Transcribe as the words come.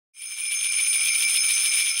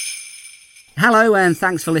Hello and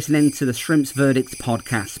thanks for listening to the Shrimps Verdict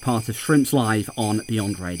podcast, part of Shrimps Live on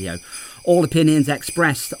Beyond Radio. All opinions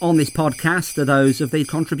expressed on this podcast are those of the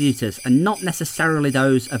contributors and not necessarily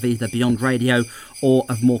those of either Beyond Radio or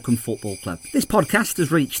of Morecambe Football Club. This podcast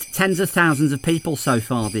has reached tens of thousands of people so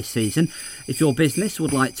far this season. If your business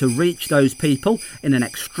would like to reach those people in an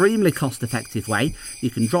extremely cost-effective way,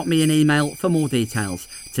 you can drop me an email for more details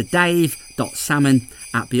to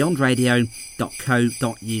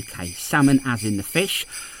dave.salmon@beyondradio.co.uk. Salmon as in the fish.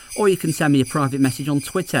 Or you can send me a private message on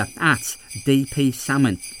Twitter at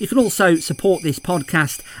DPSalmon. You can also support this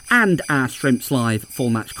podcast and our Shrimps Live full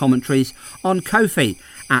match commentaries on Ko-fi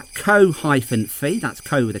at ko-fi, that's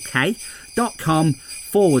ko with a K,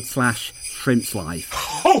 .com/Shrimps Live.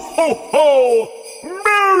 Ho, ho, ho!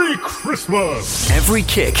 Merry Christmas! Every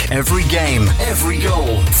kick, every game, every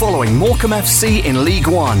goal. Following Morecambe FC in League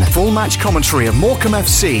One. Full match commentary of Morecambe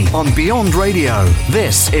FC on Beyond Radio.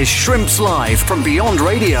 This is Shrimps Live from Beyond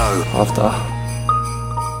Radio. After.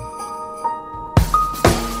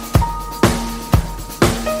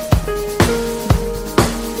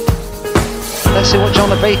 Let's see what John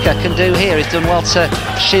Abeka can do here. He's done well to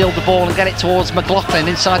shield the ball and get it towards McLaughlin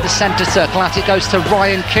inside the centre circle. Out it goes to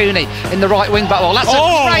Ryan Cooney in the right wing back. Well, that's a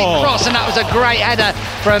great cross, and that was a great header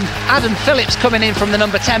from Adam Phillips coming in from the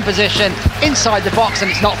number 10 position inside the box, and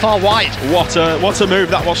it's not far wide. What a move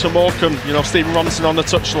that was from Morecambe. You know, Stephen Robinson on the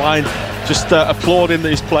touchline, just applauding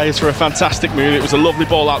these players for a fantastic move. It was a lovely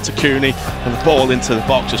ball out to Cooney, and the ball into the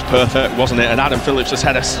box was perfect, wasn't it? And Adam Phillips'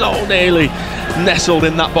 header so nearly nestled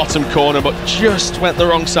in that bottom corner, but just went the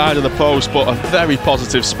wrong side of the post. But a very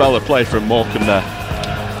positive spell of play from Morecambe there.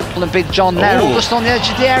 And Big John Merrill just on the edge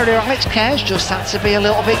of the area. Alex Cares just had to be a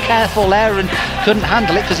little bit careful there and couldn't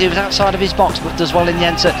handle it because he was outside of his box, but does well in the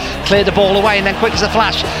end to clear the ball away. And then quick as a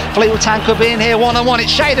flash, Fleetwood Town could be in here one-on-one.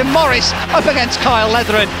 It's Shaden Morris up against Kyle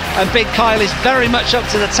Leatheran, and Big Kyle is very much up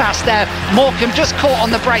to the task there. Morecambe just caught on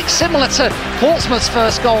the break, similar to Portsmouth's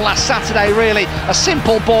first goal last Saturday, really. A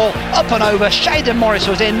simple ball up and over. Shaden Morris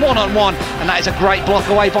was in one-on-one, and that is a great block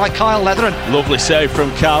away by Kyle Leatheran. Lovely save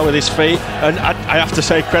from Kyle with his feet, and I have to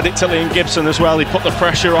say credit to Liam Gibson as well. He put the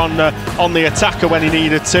pressure on the attacker when he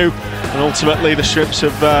needed to, and ultimately the Shrimps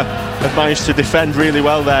have managed to defend really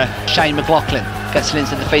well there. Shane McLaughlin gets it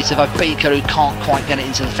into the feet of Abeka, who can't quite get it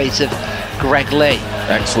into the feet of Greg Lee.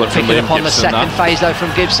 Excellent from Picking Liam up on Gibson, the second phase though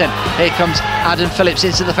from Gibson. Here comes Adam Phillips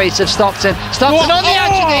into the feet of Stockton. On the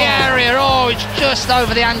edge of the area. Oh, it's just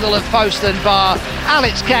over the angle of post and bar.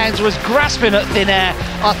 Alex Cairns was grasping at thin air.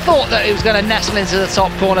 I thought that he was going to nestle into the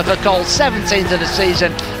top corner for goal 17th of the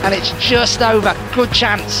season, and it's just over. Good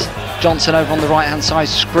chance. Johnson over on the right hand side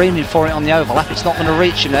screaming for it on the overlap. It's not going to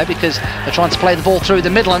reach him there because they're trying to play the ball through the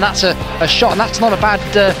middle, and that's a shot, and that's not a bad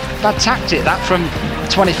tactic, that, from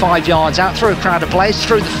 25 yards out through a crowd of players,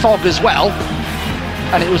 through the fog as well,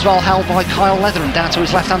 and it was well held by Kyle Leatheran down to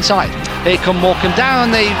his left hand side. Here come Morecambe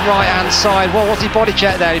down the right hand side. Well, was he body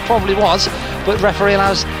checked there? He probably was, but referee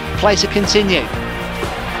allows play to continue.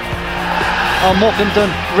 Oh, Morecambe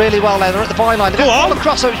done really well there. They're at the byline. They're going to ball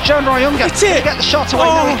across, so it's Joan Royunga to get the shot away.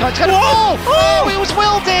 No, he can't. It's going to fall. Oh, it was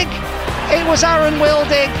Wildig. It was Aaron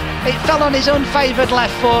Wildig. It fell on his unfavoured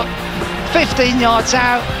left foot. 15 yards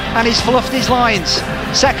out, and he's fluffed his lines.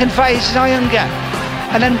 Second phase is Royunga,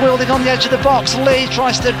 and then Wildig on the edge of the box. Lee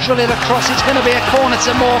tries to drill it across. It's going to be a corner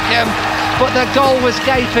to Morecambe, but the goal was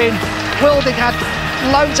gaping. Wildig had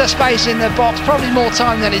loads of space in the box, probably more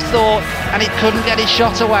time than he thought, and he couldn't get his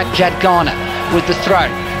shot away. Jed Garner with the throw,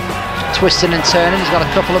 twisting and turning. He's got a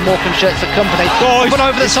couple of Morecambe shirts for company. Up and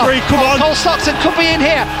over the top. Cole Stockton could be in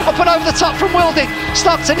here. Up and over the top from Wildig.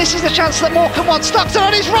 Stockton, this is the chance that Morecambe wants. Stockton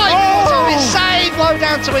on his right. So he's saved low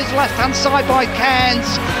down to his left hand side by Cairns.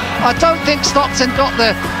 I don't think Stockton got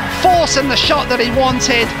the force and the shot that he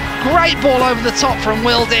wanted. Great ball over the top from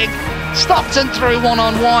Wildig. Stockton through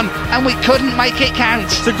one-on-one, and we couldn't make it count.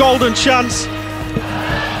 It's a golden chance.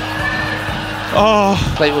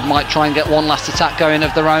 Fleetwood might try and get one last attack going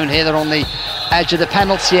of their own here. They're on the edge of the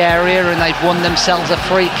penalty area, and they've won themselves a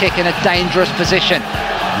free kick in a dangerous position.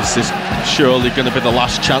 This is surely going to be the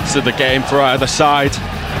last chance of the game for either side,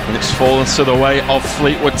 and it's fallen to the way of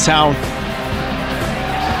Fleetwood Town.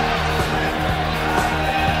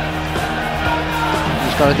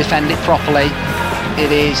 He's got to defend it properly.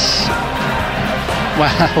 It is,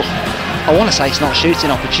 well, I want to say it's not a shooting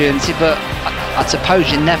opportunity, but I suppose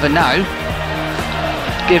you never know,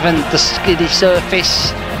 given the skiddy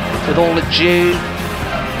surface with all the dew,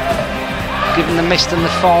 given the mist and the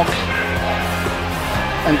fog,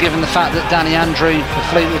 and given the fact that Danny Andrew for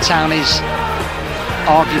Fleetwood Town is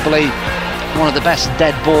arguably one of the best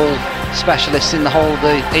dead ball specialists in the whole of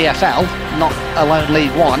the EFL, not alone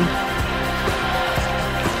League One.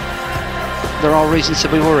 there are reasons to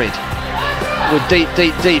be worried. We're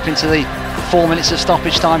deep into the 4 minutes of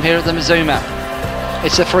stoppage time here at the Mazuma.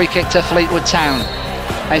 It's a free kick to Fleetwood Town.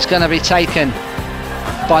 It's going to be taken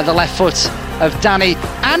by the left foot of Danny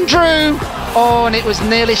Andrew. Oh, and it was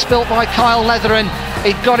nearly spilt by Kyle Leatheran.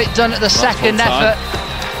 He got it done at the second effort.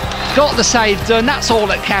 Got the save done. That's all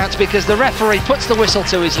that counts, because the referee puts the whistle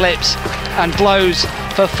to his lips and blows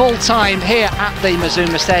for full time here at the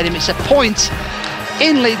Mazuma Stadium. It's a point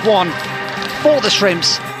in League One for the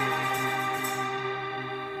Shrimps.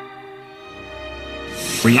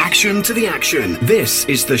 Reaction to the action. This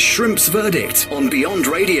is the Shrimps verdict on Beyond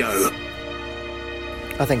Radio.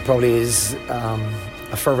 I think probably is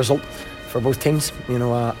a fair result for both teams.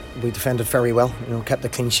 We defended very well. Kept a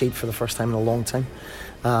clean sheet for the first time in a long time.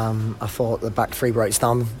 I thought the back three were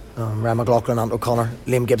outstanding. Ray McLaughlin, Ant O'Connor,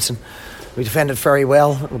 Liam Gibson. We defended very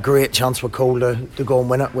well. A great chance with Cole to go and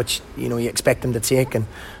win it, which you expect him to take, and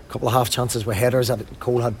a couple of half chances with headers that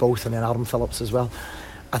Cole had both, and then Adam Phillips as well.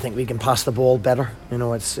 I think we can pass the ball better.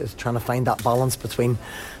 It's trying to find that balance between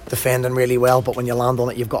defending really well, but when you land on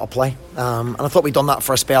it, you've got to play. And I thought we'd done that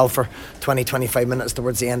for a spell for 20-25 minutes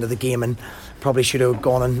towards the end of the game, and probably should have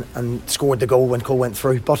gone and scored the goal when Cole went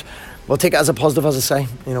through. But we'll take it as a positive, as I say.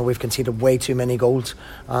 We've conceded way too many goals,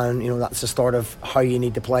 and that's the start of how you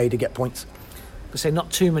need to play to get points. I say not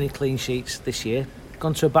too many clean sheets this year.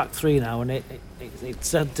 Gone to a back three now, and it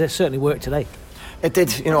certainly worked today. It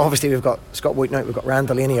did. Obviously we've got Scott Wooten out, we've got Rand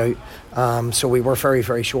Delaney out, so we were very,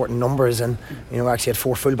 very short in numbers, and we actually had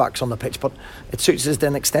 4 fullbacks on the pitch, but it suits us to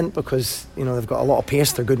an extent because they've got a lot of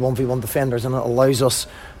pace. They're good 1v1 defenders, and it allows us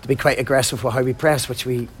to be quite aggressive with how we press, which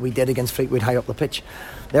we did against Fleetwood high up the pitch.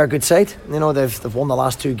 They're a good side. They've won the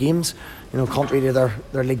last 2 games, contrary to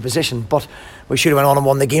their league position, but we should have went on and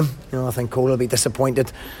won the game. I think Cole will be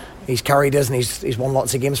disappointed. He's carried us, and he's won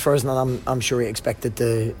lots of games for us, and I'm sure he expected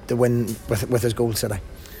to win with his goals today.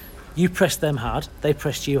 You pressed them hard, they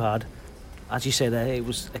pressed you hard. As you say there, it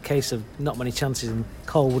was a case of not many chances, and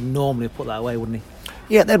Cole would normally put that away, wouldn't he?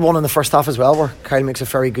 Yeah, they had one in the first half as well, where Kyle makes a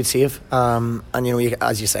very good save, and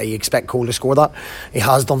as you say, you expect Cole to score that. He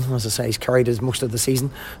has done. As I say, he's carried us most of the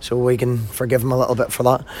season, so we can forgive him a little bit for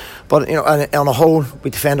that. But on a whole, we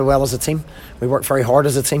defended well as a team. We worked very hard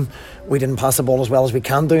as a team. We didn't pass the ball as well as we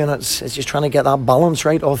can do, and it's just trying to get that balance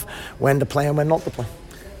right of when to play and when not to play.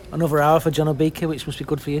 Another hour for John Obika, which must be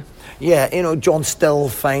good for you. Yeah, John's still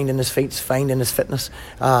finding his feet, finding his fitness.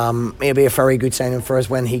 Maybe a very good signing for us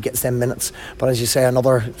when he gets them minutes. But as you say,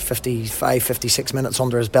 another 55, 56 minutes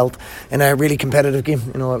under his belt in a really competitive game.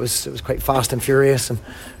 It was quite fast and furious, and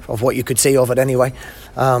of what you could see of it anyway.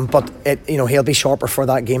 But he'll be sharper for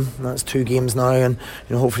that game. That's 2 games now, and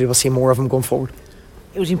hopefully we'll see more of him going forward.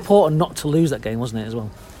 It was important not to lose that game, wasn't it, as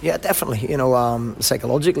well? Yeah, definitely.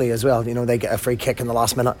 Psychologically as well. They get a free kick in the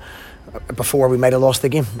last minute before we might have lost the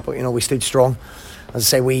game. But we stood strong. As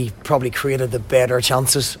I say, we probably created the better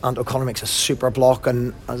chances. Ant O'Connor makes a super block,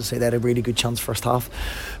 and as I say, they had a really good chance first half.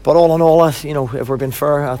 But all in all, if we're being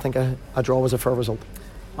fair, I think a draw was a fair result.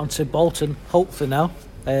 On to Bolton, hopefully now.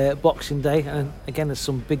 Boxing Day, and again there's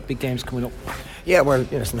some big games coming up. Yeah, well,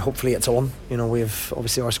 hopefully it's on. We've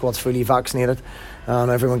obviously our squad's fully vaccinated,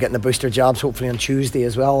 and everyone getting the booster jabs hopefully on Tuesday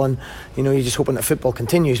as well, and you're just hoping that football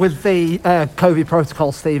continues. With the COVID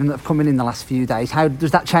protocol, Stephen, that have come in the last few days, how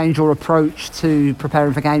does that change your approach to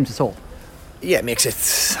preparing for games at all? Yeah, it makes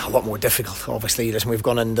it a lot more difficult. Obviously, we've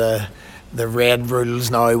gone into the red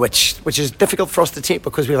rules now, which is difficult for us to take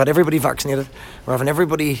because we've had everybody vaccinated. We're having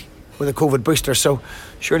everybody with a COVID booster, so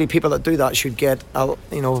surely people that do that should get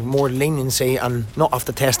more leniency and not have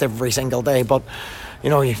to test every single day. But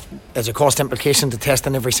there's a cost implication to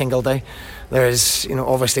testing every single day. There's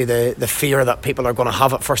obviously the fear that people are going to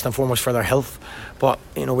have it first and foremost for their health, but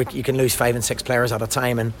you can lose 5 and 6 players at a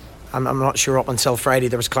time, and I'm not sure up until Friday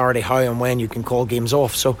there was clarity how and when you can call games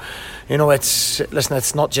off. So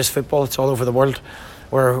it's not just football, it's all over the world.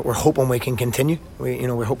 We're hoping we can continue.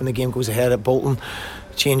 We're hoping the game goes ahead at Bolton.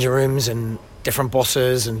 Changing rooms and different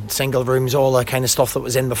buses and single rooms, all that kind of stuff that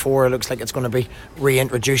was in before. It looks like it's going to be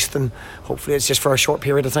reintroduced, and hopefully it's just for a short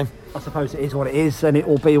period of time. I suppose it is what it is, and it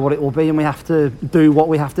will be what it will be, and we have to do what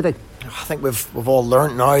we have to do. I think we've all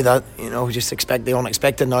learnt now that just expect the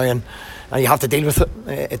unexpected now, and you have to deal with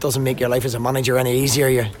it. It doesn't make your life as a manager any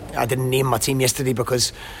easier. I didn't name my team yesterday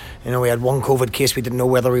because we had 1 COVID case. We didn't know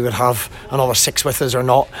whether we would have another 6 with us or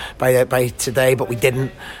not by today, but we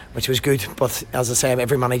didn't, which was good. But as I say,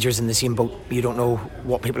 every manager's in the same boat. You don't know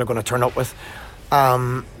what people are going to turn up with,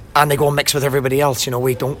 and they go and mix with everybody else.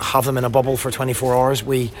 We don't have them in a bubble for 24 hours.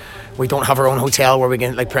 We don't have our own hotel where we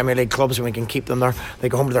can, like Premier League clubs, and we can keep them there. They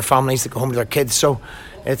go home to their families, they go home to their kids. So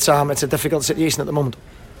it's a difficult situation at the moment.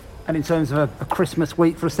 And in terms of a Christmas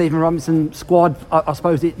week for a Stephen Robinson squad, I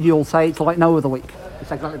suppose you'll say it's like no other week.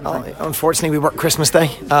 It's exactly the same. Unfortunately, we work Christmas Day,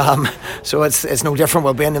 so it's no different.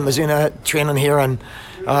 We'll be in the Mizuna training here, and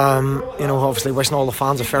obviously wishing all the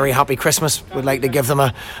fans a very happy Christmas. We'd like to give them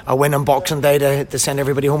a win on Boxing Day to send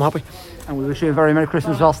everybody home happy. And we wish you a very Merry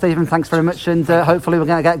Christmas as well, Stephen. Thanks very much, and hopefully we're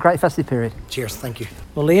going to get a great festive period. Cheers, thank you.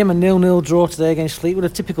 Well, Liam, a 0-0 draw today against Fleetwood, a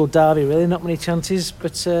typical derby really, not many chances,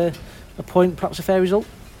 but a point, perhaps a fair result.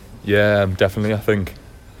 Yeah, definitely. I think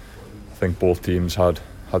both teams had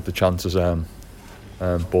the chances.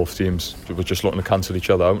 Both teams were just looking to cancel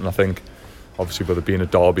each other out, and I think obviously with it being a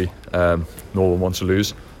derby, no one wants to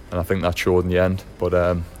lose, and I think that showed in the end.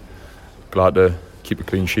 But glad to keep a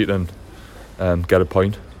clean sheet and get a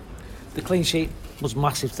point. The clean sheet was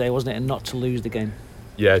massive today, wasn't it, and not to lose the game?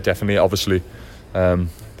 Yeah, definitely. Obviously, the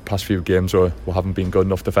past few games we haven't been good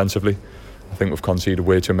enough defensively. I think we've conceded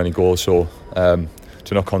way too many goals, so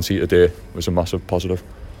to not concede today was a massive positive.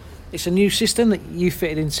 It's a new system that you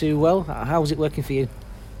fitted into well. How is it working for you?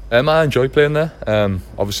 I enjoy playing there.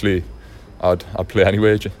 Obviously, I'd play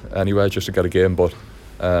anywhere just to get a game, but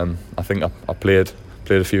I think I played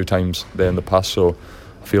a few times there in the past, so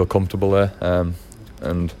I feel comfortable there,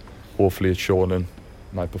 and hopefully it's shown in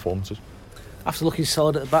my performances. After looking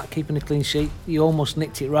solid at the back, keeping a clean sheet, you almost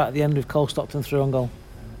nicked it right at the end with Cole Stockton through on goal.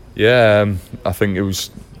 Yeah, I think it was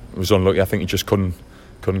unlucky. I think he just couldn't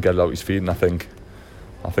get it out his feet, and I think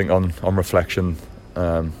on reflection,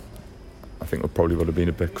 I think it probably would have been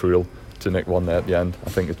a bit cruel to nick one there at the end. I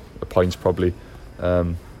think a point's probably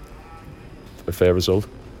a fair result.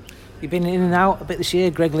 You've been in and out a bit this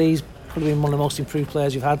year. Greg Lee's probably been one of the most improved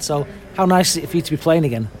players you've had. So how nice is it for you to be playing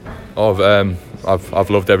again? I've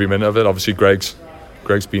loved every minute of it. Obviously, Greg's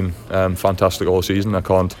been fantastic all season. I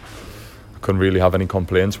couldn't really have any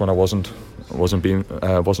complaints when I wasn't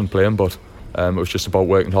playing, but it was just about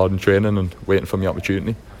working hard in training and waiting for the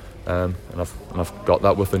opportunity, and I've got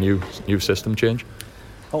that with the new system change.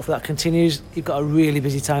 Hopefully that continues. You've got a really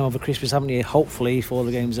busy time over Christmas, haven't you? Hopefully, before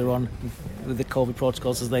the games are on, with the COVID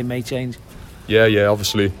protocols as they may change. Yeah.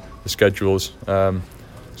 Obviously, the schedule's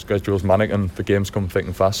manic and the games come thick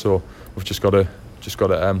and fast. So we've just got to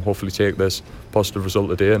hopefully take this positive result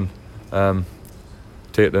today and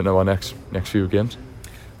take it into our next few games.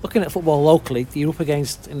 Looking at football locally, you're up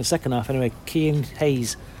against, in the second half anyway, Cian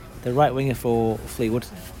Hayes, the right winger for Fleetwood.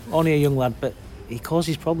 Only a young lad, but he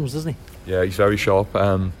causes problems, doesn't he? Yeah, he's very sharp.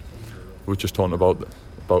 We were just talking about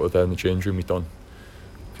it there in the change room.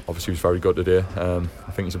 Obviously he was very good today.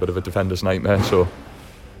 I think he's a bit of a defender's nightmare, so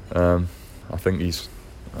I think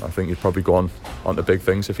he'd probably go on to big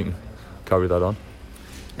things if he can carry that on.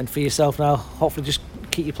 And for yourself now, hopefully just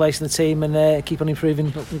keep your place in the team and keep on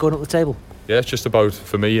improving and going up the table. Yeah, it's just about,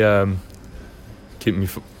 for me, keeping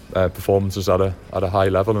my performances at a high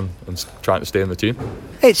level and trying to stay in the team.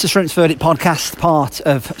 It's the Shrimps Verdict podcast, part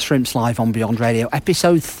of Shrimps Live on Beyond Radio,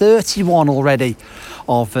 episode 31 already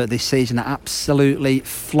of this season. It absolutely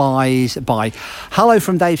flies by. Hello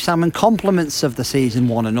from Dave Salmon, compliments of the season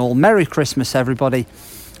one and all. Merry Christmas, everybody.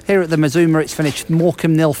 Here at the Mazuma, it's finished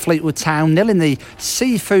Morecambe 0, Fleetwood Town 0 in the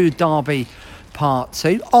Seafood Derby Part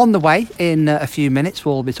 2. On the way, in a few minutes,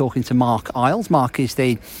 we'll be talking to Marc Iles. Marc is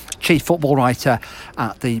the chief football writer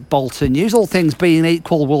at the Bolton News. All things being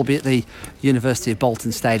equal, we'll be at the University of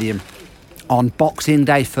Bolton Stadium on Boxing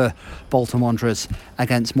Day for Bolton Wanderers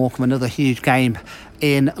against Morecambe. Another huge game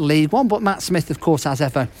in League One. But Matt Smith, of course, as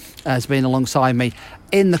ever, has been alongside me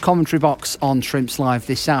in the commentary box on Shrimps Live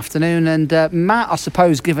this afternoon. And Matt, I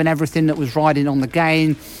suppose, given everything that was riding on the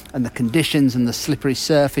game and the conditions and the slippery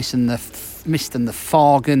surface and the mist and the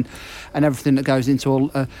fog and everything that goes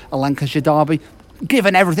into a Lancashire derby,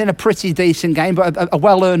 given everything, a pretty decent game, but a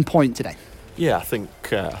well-earned point today. Yeah, I think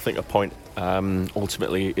a point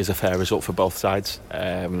ultimately is a fair result for both sides.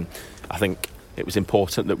 I think it was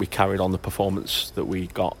important that we carried on the performance that we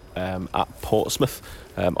got at Portsmouth.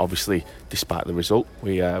 Obviously, despite the result,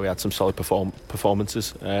 we had some solid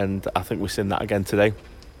performances, and I think we've seen that again today.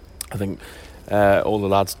 I think all the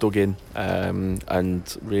lads dug in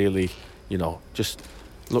and really, just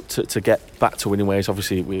looked to get back to winning ways.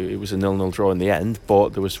 Obviously, it was a 0-0 draw in the end,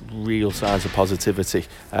 but there was real signs of positivity.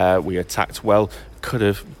 We attacked well, could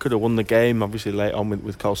have won the game. Obviously, late on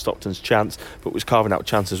with Cole Stockton's chance, but was carving out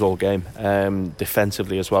chances all game.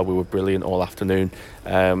 Defensively as well, we were brilliant all afternoon.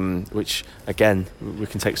 Which again, we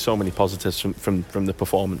can take so many positives from the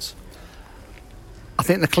performance. I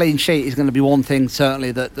think the clean sheet is going to be one thing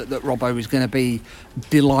certainly that Robbo is going to be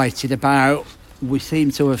delighted about. We seem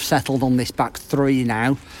to have settled on this back three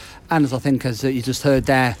now, and as I think, as you just heard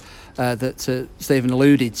there, that Stephen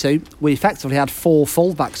alluded to. We effectively had 4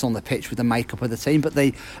 full-backs on the pitch with the makeup of the team, but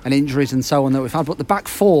and injuries and so on that we've had. But the back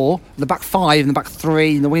 4, the back 5 and the back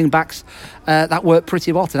 3 and the wing-backs, that worked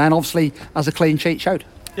pretty well today, and obviously as a clean sheet showed.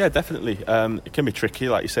 Yeah, definitely. It can be tricky,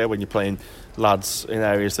 like you say, when you're playing lads in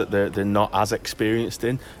areas that they're not as experienced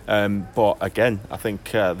in. But again, I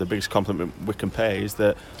think the biggest compliment we can pay is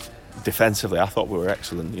that defensively, I thought we were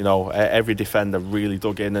excellent. You know, every defender really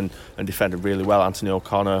dug in and defended really well. Anthony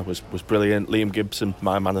O'Connor was brilliant. Liam Gibson,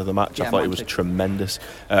 my man of the match, I thought he was tremendous.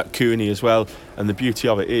 Cooney as well. And the beauty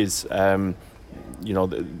of it is, you know,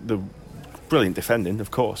 the brilliant defending,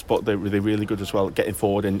 of course, but they're really good as well at getting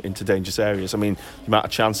forward into dangerous areas. I mean, the amount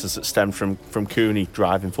of chances that stemmed from Cooney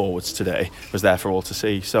driving forwards today was there for all to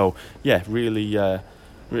see. So, yeah,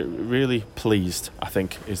 really pleased, I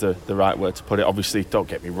think, is the right word to put it. Obviously, don't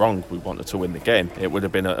get me wrong, we wanted to win the game. It would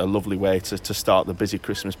have been a lovely way to start the busy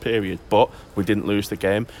Christmas period, but we didn't lose the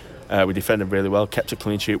game. We defended really well, kept a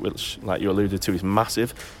clean sheet, which, like you alluded to, is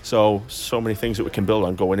massive. So many things that we can build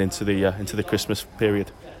on going into the Christmas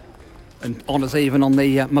period. And honours even on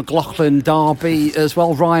the McLaughlin derby as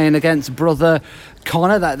well. Ryan against brother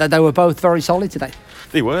Connor. They were both very solid today.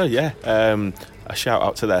 They were, yeah. A shout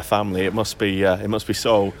out to their family. It must be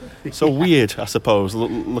so weird, I suppose,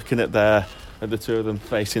 looking at the two of them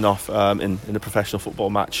facing off in a professional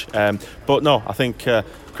football match. But no, I think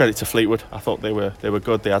credit to Fleetwood. I thought they were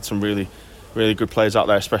good. They had some really good players out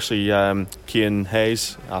there, especially Cian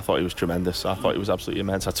Hayes. I thought he was tremendous. I thought he was absolutely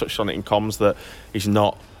immense. I touched on it in comms that he's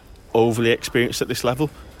not overly experienced at this level,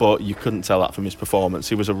 but you couldn't tell that from his performance.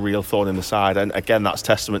 He was a real thorn in the side, and again, that's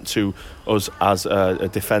testament to us as a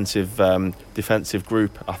defensive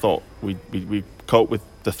group. I thought we coped with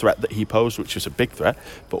the threat that he posed, which was a big threat,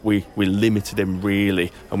 but we limited him really,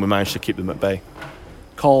 and we managed to keep them at bay.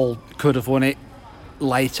 Cole could have won it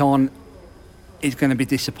late on. He's going to be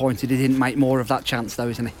disappointed he didn't make more of that chance though,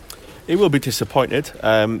 isn't he? He will be disappointed,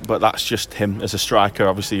 but that's just him as a striker.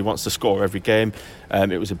 Obviously, he wants to score every game.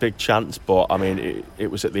 It was a big chance, but I mean, it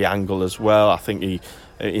was at the angle as well. I think he,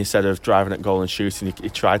 instead of driving at goal and shooting, he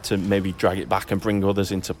tried to maybe drag it back and bring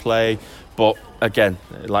others into play. But again,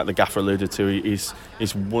 like the gaffer alluded to,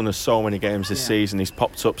 he's won us so many games this season. He's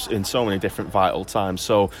popped up in so many different vital times.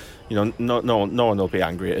 So, you know, no one will be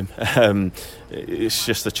angry at him. It's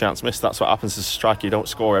just a chance missed. That's what happens as a striker. You don't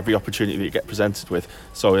score every opportunity that you get presented with.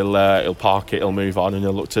 So he'll park it, he'll move on, and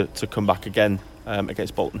he'll look to come back again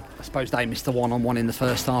against Bolton. I suppose they missed the one-on-one in the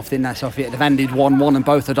first half, didn't they? So if it had ended 1-1 and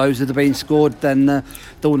both of those had been scored, then there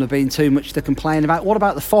wouldn't have been too much to complain about. What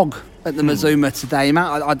about the fog at the Mazuma today,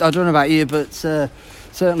 Matt? I don't know about you, but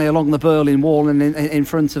certainly along the Berlin Wall and in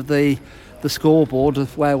front of the scoreboard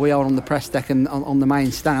of where we are on the press deck and on the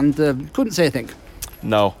main stand, couldn't see a thing.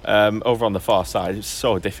 No, over on the far side, it's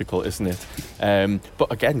so difficult, isn't it?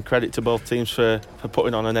 But again, credit to both teams for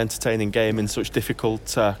putting on an entertaining game in such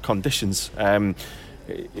difficult conditions.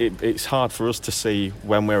 It's hard for us to see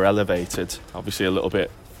when we're elevated, obviously a little bit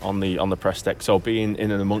on the press deck. So being in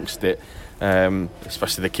and amongst it,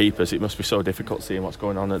 especially the keepers, it must be so difficult seeing what's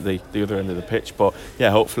going on at the other end of the pitch. But yeah,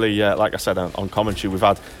 hopefully, like I said on commentary, we've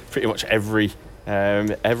had pretty much every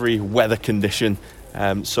weather condition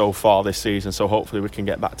so far this season, so hopefully we can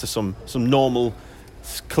get back to some normal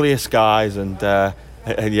clear skies and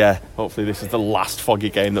yeah, hopefully this is the last foggy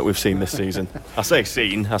game that we've seen this season. I say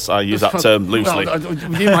seen, I use that term loosely. Well,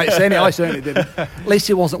 you might say it, I certainly didn't. At least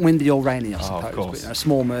it wasn't windy or rainy, I suppose. Of course. But, you know,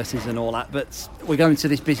 small mercies and all that. But we're going to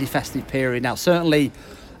this busy festive period now. Certainly,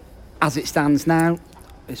 as it stands now,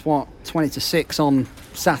 it's 20 to 6 on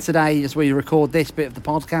Saturday as we record this bit of the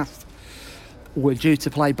podcast. We're due to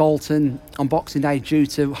play Bolton on Boxing Day, due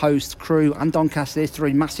to host Crewe and Doncaster. There's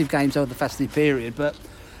 3 massive games over the festive period, but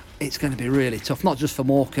it's going to be really tough, not just for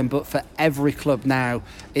Morecambe, but for every club now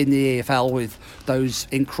in the EFL with those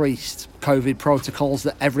increased COVID protocols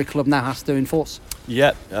that every club now has to enforce.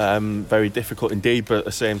 Yeah, very difficult indeed, but at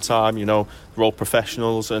the same time, you know, we're all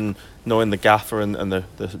professionals, and knowing the gaffer and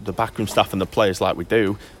the backroom staff and the players like we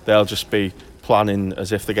do, they'll just be planning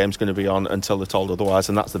as if the game's going to be on until they're told otherwise,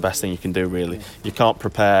 and that's the best thing you can do, really. You can't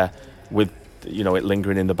prepare with, you know, it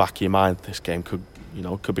lingering in the back of your mind. This game could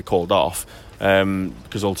be called off,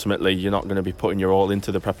 because ultimately you're not going to be putting your all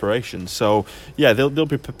into the preparation. So yeah, they'll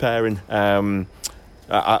be preparing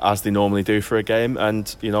as they normally do for a game,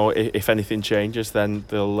 and you know, if anything changes, then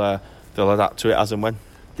they'll adapt to it as and when.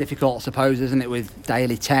 Difficult, I suppose, isn't it, with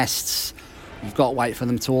daily tests? You've got to wait for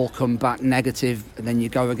them to all come back negative, and then you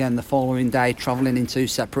go again the following day, travelling in 2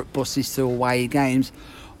 separate buses to away games.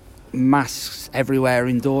 Masks everywhere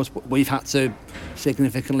indoors. But we've had to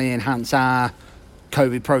significantly enhance our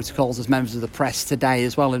COVID protocols as members of the press today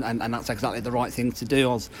as well, and that's exactly the right thing to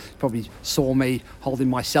do. Probably saw me holding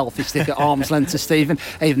my selfie stick at arm's length to Stephen.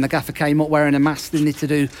 Even the gaffer came up wearing a mask, didn't he, to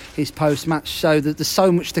do his post-match show. There's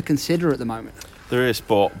so much to consider at the moment. There is,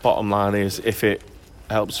 but bottom line is, if it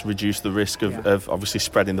helps reduce the risk of obviously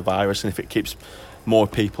spreading the virus, and if it keeps more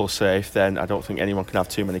people safe, then I don't think anyone can have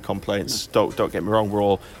too many complaints. Don't get me wrong, we're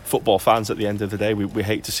all football fans at the end of the day. We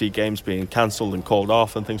hate to see games being cancelled and called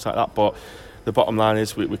off and things like that, but the bottom line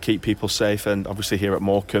is we keep people safe, and obviously here at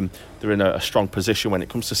Morecambe they're in a strong position when it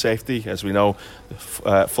comes to safety. As we know,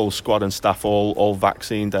 the full squad and staff all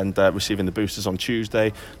vaccinated and receiving the boosters on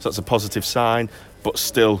Tuesday, so that's a positive sign. But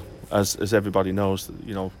still, as everybody knows,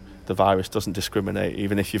 the virus doesn't discriminate.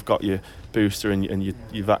 Even if you've got your booster and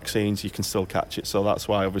your vaccines, you can still catch it. So that's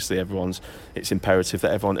why obviously it's imperative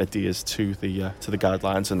that everyone adheres to the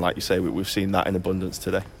guidelines, and like you say, we've seen that in abundance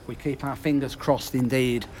today. We keep our fingers crossed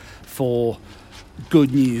indeed for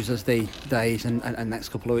good news as the days and next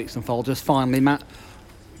couple of weeks unfold. Just finally, Matt,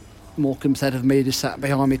 Morecambe's head of media sat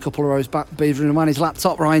behind me a couple of rows back, beavering away on his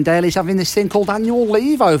laptop. Ryan Daly's having this thing called annual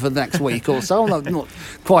leave over the next week or so. I'm not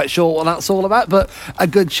quite sure what that's all about, but a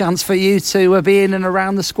good chance for you to be in and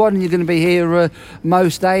around the squad, and you're going to be here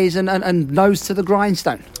most days and nose to the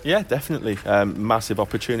grindstone. Yeah, definitely. Massive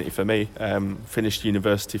opportunity for me. Finished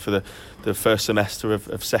university for the first semester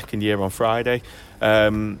of second year on Friday.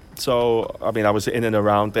 So, I mean, I was in and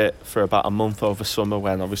around it for about a month over summer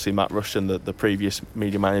when obviously Matt Rushton, the previous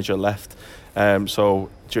media manager, left. So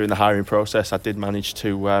during the hiring process, I did manage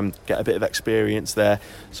to get a bit of experience there.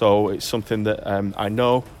 So it's something that I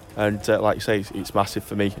know. And like you say, it's massive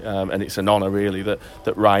for me, and it's an honour really that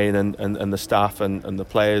Ryan and the staff and the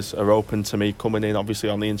players are open to me coming in, obviously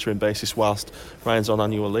on the interim basis whilst Ryan's on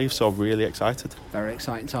annual leave. So really excited. Very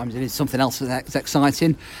exciting times. It is something else that's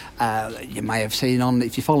exciting. You may have seen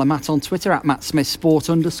if you follow Matt on Twitter at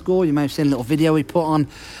 @MattSmithSport_, you may have seen a little video he put on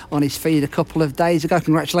his feed a couple of days ago.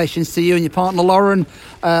 Congratulations to you and your partner Lauren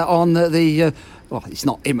on the well, it's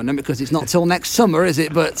not imminent because it's not till next summer, is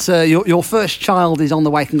it? But your first child is on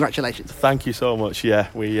the way. Congratulations. Thank you so much. Yeah,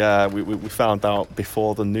 we found out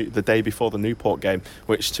before the day before the Newport game,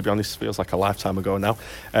 which to be honest feels like a lifetime ago now.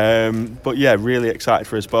 But yeah, really excited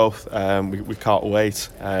for us both. We can't wait.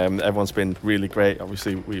 Everyone's been really great.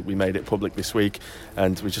 Obviously, we made it public this week,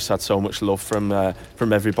 and we just had so much love from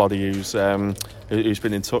everybody who's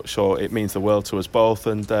been in touch. So it means the world to us both,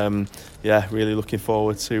 and yeah, really looking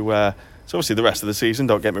forward to. So obviously the rest of the season,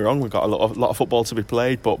 don't get me wrong, we've got a lot of football to be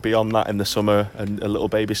played, but beyond that in the summer, and a little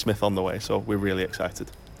baby Smith on the way, so we're really excited.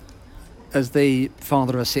 As the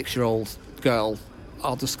father of a 6-year-old girl,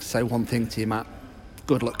 I'll just say one thing to you, Matt.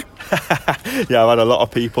 Good luck. Yeah, I've had a lot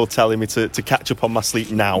of people telling me to catch up on my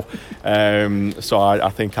sleep now, so I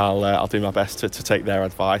think I'll do my best to take their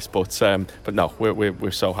advice. But no,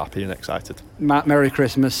 we're so happy and excited. Matt, Merry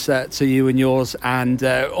Christmas to you and yours, and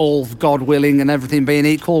all God willing and everything being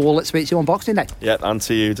equal, well, let's speak to you on Boxing Day. Yeah, and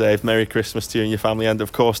to you, Dave. Merry Christmas to you and your family, and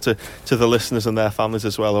of course to the listeners and their families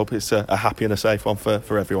as well. I hope it's a happy and a safe one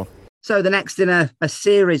for everyone. So the next in a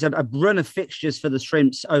series, a run of fixtures for the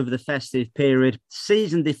Shrimps over the festive period.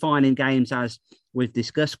 Season-defining games, as we've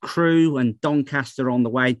discussed. Crewe and Doncaster on the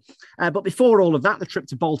way. But before all of that, the trip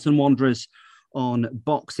to Bolton Wanderers on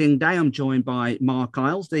Boxing Day. I'm joined by Marc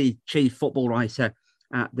Iles, the chief football writer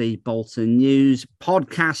at the Bolton News,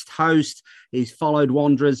 podcast host. He's followed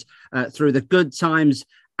Wanderers through the good times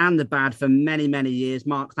and the bad for many, many years.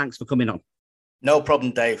 Marc, thanks for coming on. No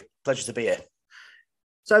problem, Dave. Pleasure to be here.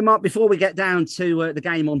 So, Marc, before we get down to the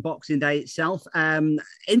game on Boxing Day itself,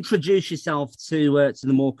 introduce yourself to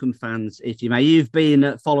the Morecambe fans, if you may. You've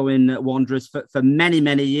been following Wanderers for many,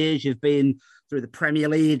 many years. You've been through the Premier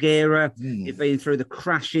League era. You've been through the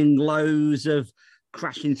crashing lows of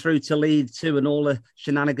crashing through to League Two and all the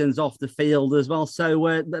shenanigans off the field as well.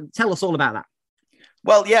 So, tell us all about that.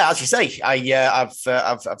 Well, yeah, as you say, I've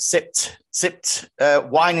sipped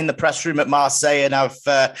wine in the press room at Marseille, and I've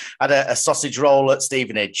had a sausage roll at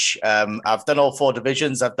Stevenage. I've done all 4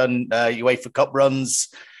 divisions. I've done UEFA Cup runs.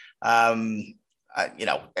 Seeing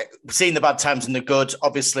the bad times and the good.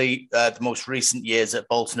 Obviously, the most recent years at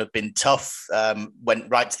Bolton have been tough. Went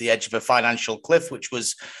right to the edge of a financial cliff, which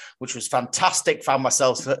was fantastic. Found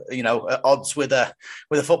myself, at odds with a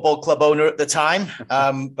football club owner at the time.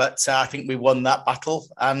 But I think we won that battle,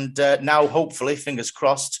 and now hopefully, fingers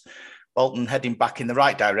crossed, Bolton heading back in the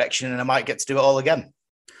right direction, and I might get to do it all again.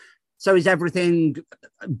 So is everything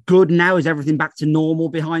good now? Is everything back to normal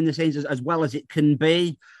behind the scenes as well as it can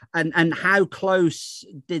be? And how close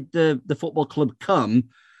did the football club come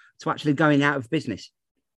to actually going out of business?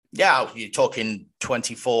 Yeah, you're talking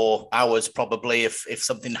 24 hours probably. If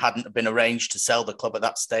something hadn't been arranged to sell the club at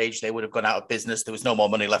that stage, they would have gone out of business. There was no more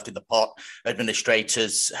money left in the pot.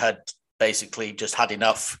 Administrators had basically just had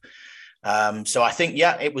enough. So I think,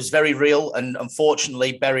 yeah, it was very real. And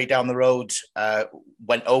unfortunately, Bury down the road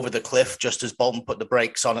went over the cliff just as Bolton put the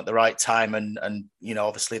brakes on at the right time. And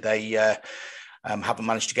obviously they haven't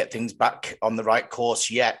managed to get things back on the right course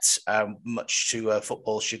yet, much to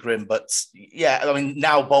football's chagrin. But yeah, I mean,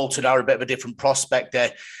 now Bolton are a bit of a different prospect.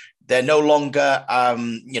 They're no longer,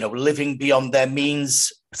 living beyond their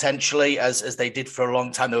means potentially, as they did for a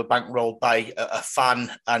long time. They were bankrolled by a fan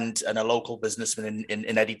and a local businessman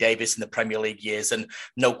in Eddie Davis in the Premier League years, and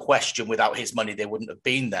no question, without his money, they wouldn't have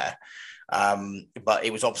been there. But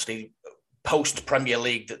it was obviously post Premier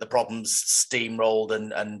League that the problems steamrolled,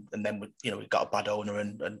 and then we got a bad owner,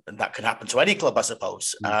 and that can happen to any club, I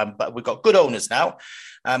suppose. But we've got good owners now,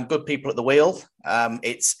 good people at the wheel.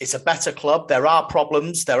 It's a better club. There are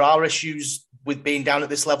problems, there are issues with being down at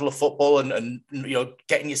this level of football, and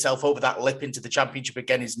getting yourself over that lip into the Championship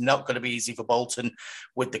again is not going to be easy for Bolton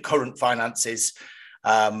with the current finances.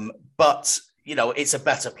 But it's a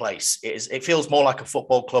better place. It feels more like a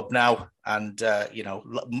football club now, and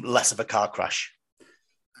less of a car crash.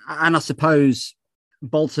 And I suppose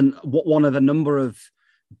Bolton, one of a number of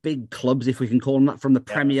big clubs, if we can call them that, from the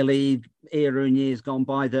Premier League era in years gone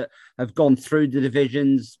by, that have gone through the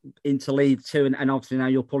divisions into League Two, and obviously now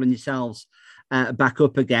you're pulling yourselves back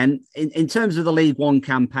up again. In terms of the League One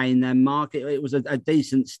campaign then, Mark, it was a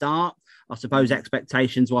decent start. I suppose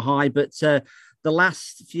expectations were high, but the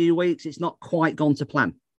last few weeks, it's not quite gone to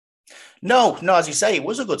plan. No, as you say, it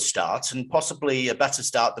was a good start, and possibly a better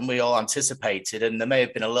start than we all anticipated. And there may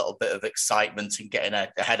have been a little bit of excitement in getting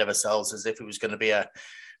ahead of ourselves, as if it was going to be a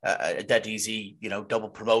dead easy, double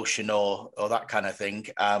promotion or that kind of thing.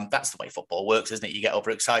 That's the way football works, isn't it? You get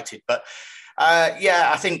overexcited. But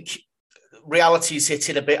I think reality's hit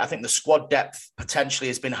it a bit. I think the squad depth potentially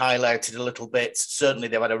has been highlighted a little bit. Certainly,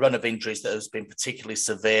 they've had a run of injuries that has been particularly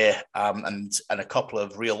severe, and a couple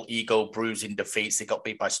of real ego bruising defeats. They got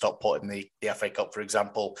beat by Stockport in the FA Cup, for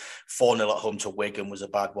example. 4-0 at home to Wigan was a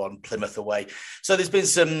bad one. Plymouth away. So there's been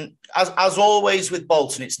some, as always with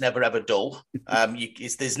Bolton, it's never ever dull.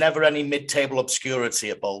 There's never any mid-table obscurity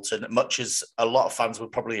at Bolton, much as a lot of fans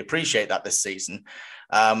would probably appreciate that this season.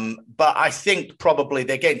 But I think probably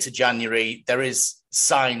they're getting to January. There is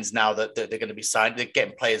signs now that they're going to be signed. They're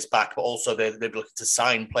getting players back, but also they're looking to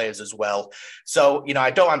sign players as well. So,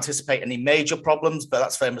 I don't anticipate any major problems, but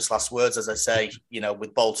that's famous last words. As I say,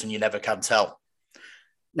 with Bolton, you never can tell.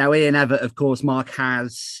 Now, Ian Evatt, of course, Mark,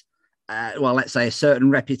 has, let's say a certain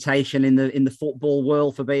reputation in the football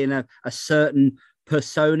world for being a certain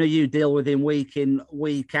persona. You deal with him week in,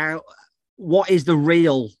 week out. What is the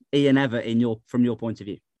real Ian Evatt from your point of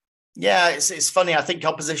view? Yeah, it's funny. I think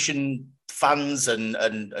opposition fans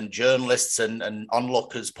and journalists and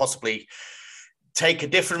onlookers possibly take a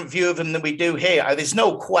different view of him than we do here. There's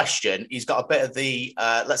no question he's got a bit of the,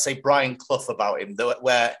 let's say, Brian Clough about him,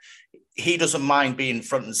 where he doesn't mind being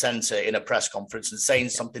front and centre in a press conference and saying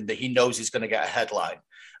something that he knows he's going to get a headline.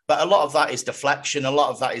 But a lot of that is deflection. A lot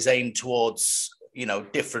of that is aimed towards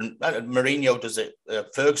different. Mourinho does it.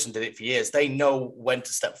 Ferguson did it for years. They know when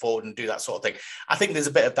to step forward and do that sort of thing. I think there's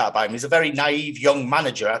a bit of that about him. He's a very naive young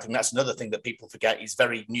manager. I think that's another thing that people forget. He's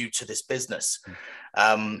very new to this business.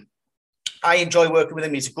 I enjoy working with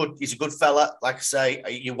him. He's a good fella. Like I say,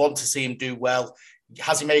 you want to see him do well.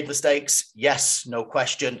 Has he made mistakes? Yes, no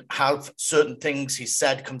question. Have certain things he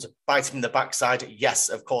said come to bite him in the backside? Yes,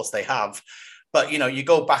 of course they have. But you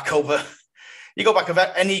go back over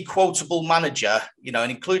any quotable manager,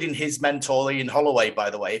 and including his mentor Ian Holloway, by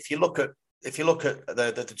the way. If you look at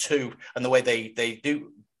the two and the way they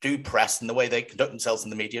do press and the way they conduct themselves in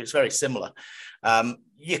the media, it's very similar.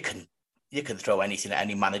 You can throw anything at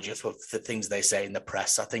any manager for things they say in the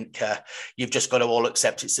press. I think you've just got to all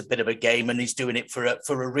accept it's a bit of a game, and he's doing it for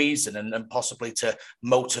a reason, and possibly to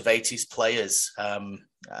motivate his players. And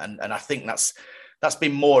I think that's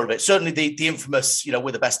been more of it. Certainly the infamous,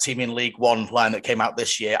 we're the best team in League One line that came out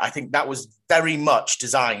this year. I think that was very much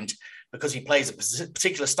designed because he plays a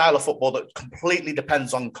particular style of football that completely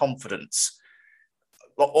depends on confidence,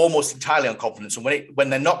 almost entirely on confidence. And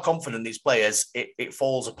when they're not confident, these players, it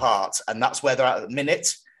falls apart. And that's where they're at the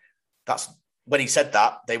minute. That's when he said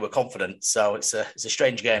that, they were confident. So it's a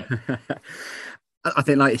strange game. I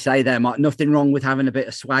think, like you say there, Mark, nothing wrong with having a bit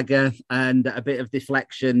of swagger and a bit of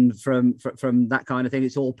deflection from that kind of thing.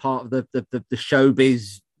 It's all part of the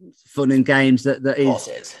showbiz fun and games that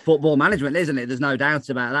is football management, isn't it? There's no doubt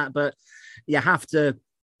about that. But you have to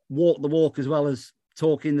walk the walk as well as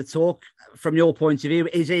talking the talk. From your point of view,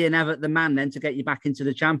 is Ian Evatt the man then to get you back into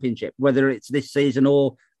the Championship, whether it's this season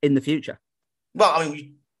or in the future? Well, I mean,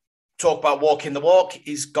 we talk about walking the walk.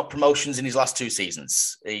 He's got promotions in his last 2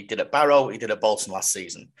 seasons. He did at Barrow, he did at Bolton last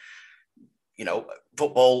season. You know,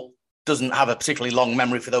 football doesn't have a particularly long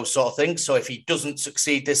memory for those sort of things. So if he doesn't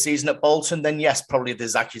succeed this season at Bolton, then yes, probably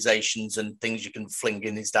there's accusations and things you can fling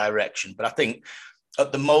in his direction. But I think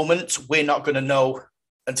at the moment, we're not going to know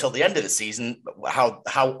until the end of the season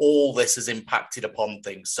how all this has impacted upon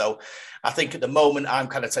things. So I think at the moment, I'm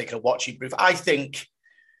kind of taking a watching brief. I think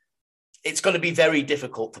it's going to be very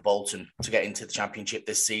difficult for Bolton to get into the Championship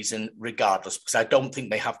this season, regardless, because I don't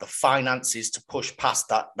think they have the finances to push past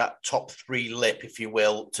that top 3 lip, if you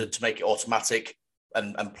will, to make it automatic.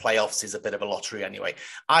 And playoffs is a bit of a lottery anyway.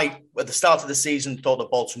 I, at the start of the season, thought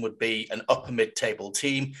that Bolton would be an upper mid-table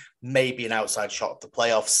team, maybe an outside shot of the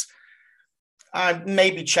playoffs. I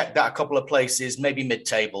maybe checked that a couple of places, maybe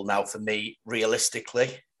mid-table now for me,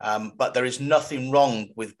 realistically. But there is nothing wrong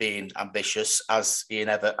with being ambitious, as Ian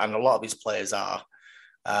Evatt and a lot of his players are.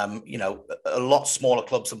 You know, a lot smaller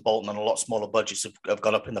clubs than Bolton and a lot smaller budgets have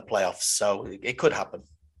gone up in the playoffs. So it could happen.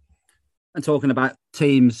 And talking about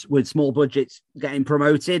teams with small budgets getting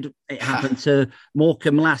promoted, it happened to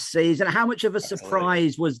Morecambe last season. How much of a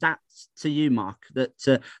surprise was that to you, Mark, that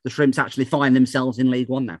the Shrimps actually find themselves in League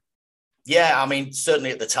One now? Yeah, I mean,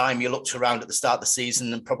 certainly at the time you looked around at the start of the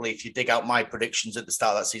season, and probably if you dig out my predictions at the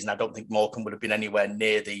start of that season, I don't think Morecambe would have been anywhere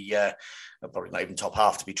near the, probably not even top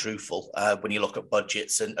half to be truthful, when you look at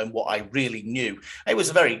budgets and what I really knew. It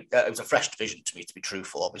was a fresh division to me, to be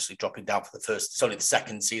truthful, obviously dropping down for the first, it's only the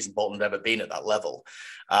second season Bolton had ever been at that level.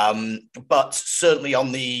 But certainly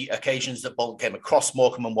on the occasions that Bolton came across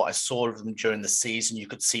Morecambe and what I saw of them during the season, you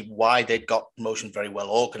could see why they'd got promotion very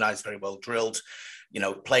well organised, very well drilled. You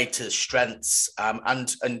know, played to strengths,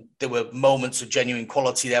 and there were moments of genuine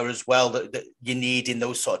quality there as well that you need in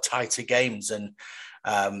those sort of tighter games. And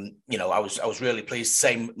you know, I was really pleased.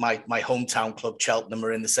 Same, my hometown club Cheltenham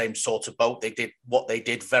are in the same sort of boat. They did what they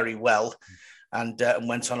did very well, and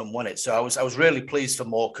went on and won it. So I was really pleased for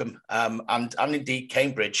Morecambe, and indeed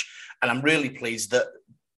Cambridge. And I'm really pleased that,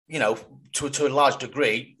 you know, to a large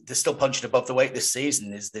degree, they're still punching above the weight this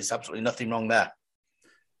season. There's absolutely nothing wrong there.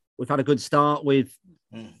 We've had a good start. We've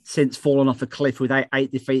since fallen off a cliff with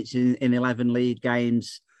eight defeats in 11 league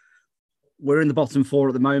games. We're in the bottom 4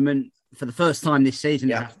 at the moment for the first time this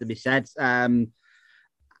season, It has to be said. And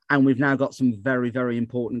we've now got some very, very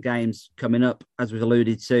important games coming up, as we've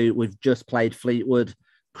alluded to. We've just played Fleetwood,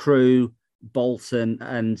 Crewe, Bolton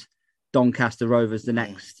and Doncaster Rovers the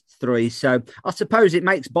next 3. So I suppose it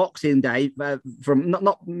makes Boxing Day, from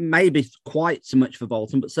not maybe quite so much for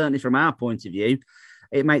Bolton, but certainly from our point of view,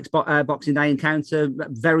 it makes Boxing Day encounter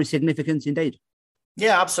very significant indeed.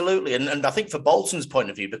 Yeah, absolutely. And I think for Bolton's point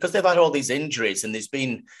of view, because they've had all these injuries and there's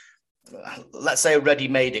been, let's say, a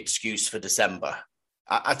ready-made excuse for December,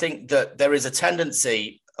 I think that there is a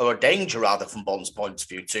tendency, or a danger rather, from Bolton's point of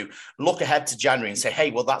view, to look ahead to January and say,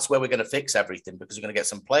 hey, well, that's where we're going to fix everything because we're going to get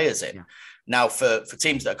some players in. Yeah. Now, for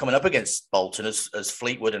teams that are coming up against Bolton, as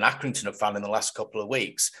Fleetwood and Accrington have found in the last couple of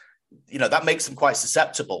weeks, you know, that makes them quite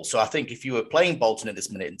susceptible. So I think if you were playing Bolton at this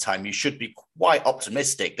minute in time, you should be quite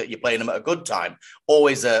optimistic that you're playing them at a good time.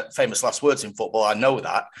 Always famous last words in football, I know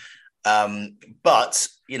that. But,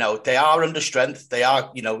 you know, they are under strength. They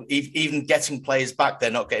are, you know, even getting players back, they're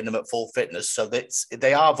not getting them at full fitness. So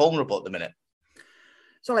they are vulnerable at the minute.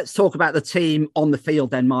 So let's talk about the team on the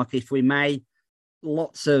field then, Mark, if we may.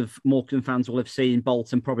 Lots of Morecambe fans will have seen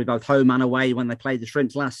Bolton probably both home and away when they played the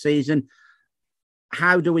Shrimps last season.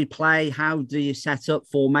 How do we play? How do you set up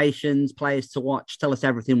formations, players to watch? Tell us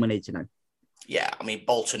everything we need to know. Yeah, I mean,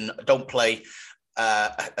 Bolton don't play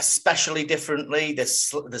especially differently.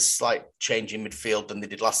 There's slight change in midfield than they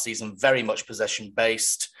did last season, very much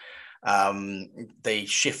possession-based. They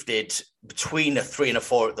shifted between a 3 and a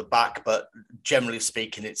 4 at the back, but generally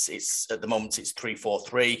speaking, it's at the moment, it's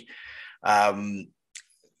 3-4-3.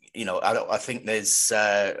 You know, I think there's...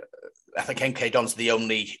 I think MK Dons are the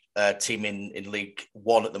only team in League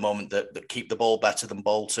One at the moment that keep the ball better than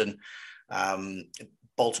Bolton.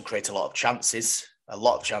 Bolton create a lot of chances.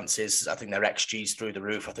 I think their XG's through the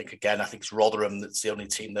roof. I think it's Rotherham that's the only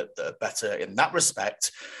team that are better in that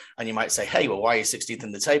respect. And you might say, hey, well, why are you 16th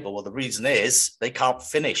in the table? Well, the reason is they can't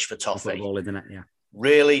finish for Toffee. Ball in the net, yeah.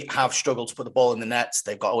 Really have struggled to put the ball in the net.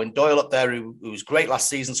 They've got Owen Doyle up there, who was great last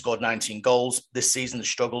season, scored 19 goals. This season has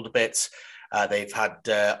struggled a bit. They've had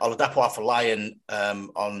Oladapo Afolayan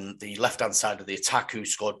on the left-hand side of the attack, who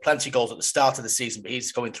scored plenty of goals at the start of the season, but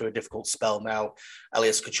he's going through a difficult spell now.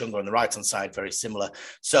 Elias Kachunga on the right-hand side, very similar.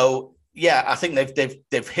 So Yeah, I think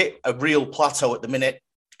they've hit a real plateau at the minute.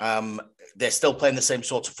 They're still playing the same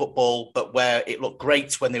sort of football, but where it looked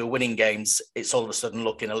great when they were winning games, it's all of a sudden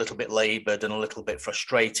looking a little bit laboured and a little bit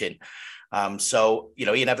frustrating. So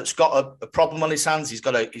Ian Everett's got a problem on his hands. He's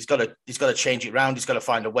got to change it around. He's got to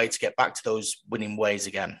find a way to get back to those winning ways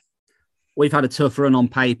again. We've had a tough run on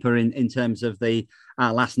paper in terms of the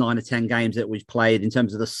last 9 or 10 games that we've played, in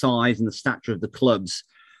terms of the size and the stature of the clubs.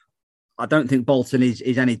 I don't think Bolton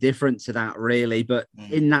is any different to that, really. But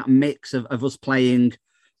in that mix of us playing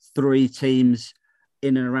 3 teams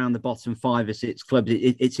in and around the bottom 5 or 6 clubs,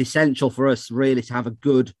 it's essential for us really to have a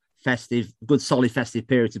good solid festive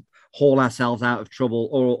period to haul ourselves out of trouble,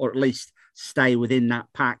 or at least stay within that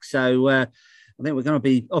pack. So I think we're going to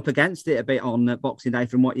be up against it a bit on Boxing Day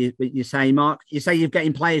from what you say, Mark. You say you're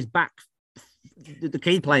getting players back, the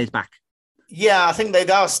key players back. Yeah, I think they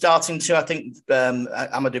are starting to. I think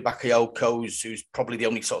Amadou Bakayoko, who's probably the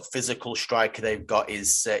only sort of physical striker they've got,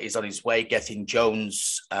 is on his way. Getting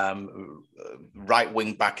Jones, right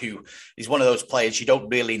wing back, who is one of those players you don't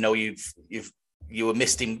really know you were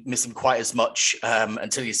missing quite as much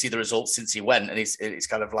until you see the results since he went, and it's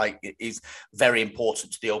kind of like he's very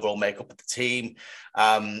important to the overall makeup of the team.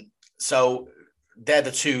 So they're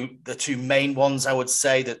the two main ones, I would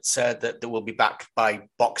say, that will be back by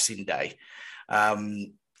Boxing Day.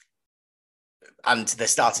 And they're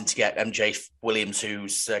starting to get MJ Williams,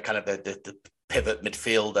 who's kind of the pivot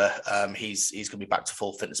midfielder. He's going to be back to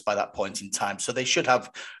full fitness by that point in time. So they should have,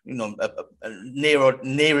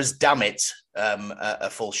 near as damn it, a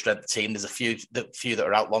full strength team. There's a few that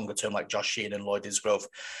are out longer term, like Josh Sheehan and Lloyd Isgrove.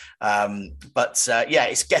 But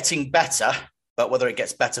it's getting better. But whether it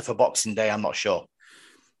gets better for Boxing Day, I'm not sure.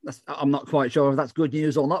 I'm not quite sure if that's good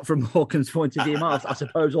news or not from Morecambe's point of view, Mark. I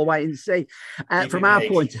suppose we'll wait and see. From our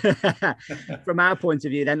point of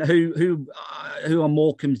view, then, who are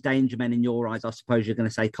Morecambe's danger men in your eyes? I suppose you're going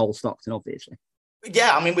to say Cole Stockton, obviously.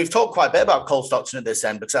 Yeah, I mean, we've talked quite a bit about Cole Stockton at this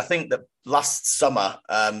end, because I think that last summer,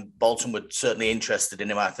 Bolton were certainly interested in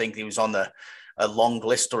him. I think he was on a long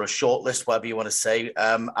list or a short list, whatever you want to say.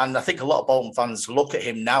 And I think a lot of Bolton fans look at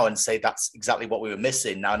him now and say that's exactly what we were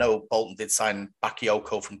missing. Now, I know Bolton did sign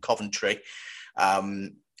Bakayoko from Coventry,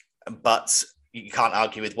 but you can't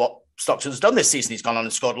argue with what Stockton's done this season. He's gone on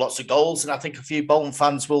and scored lots of goals, and I think a few Bolton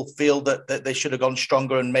fans will feel that they should have gone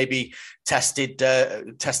stronger and maybe tested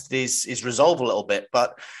his resolve a little bit.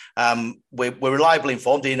 But we're reliably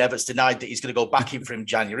informed. Ian Everett's denied that he's going to go back in for him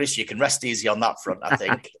January, so you can rest easy on that front, I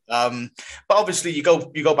think. But obviously, you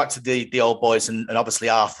go back to the old boys, and obviously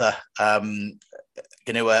Arthur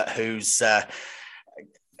Ganua, who's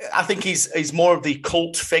I think he's more of the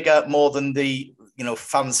cult figure more than the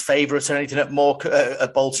fans' favourite or anything at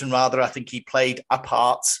Bolton. Rather, I think he played a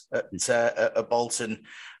part at Bolton.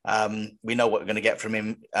 We know what we're going to get from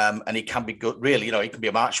him, and he can be good. Really, he can be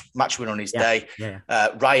a match winner on his day. Yeah.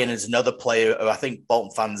 Ryan is another player who I think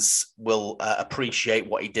Bolton fans will appreciate.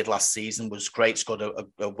 What he did last season was great. Scored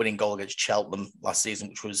a winning goal against Cheltenham last season,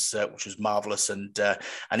 which was marvellous, and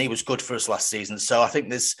he was good for us last season. So I think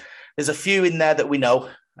there's a few in there that we know.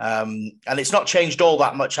 And it's not changed all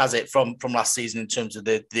that much, has it, from last season in terms of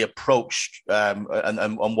the approach and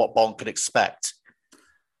what Bolton could expect?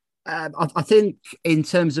 I think in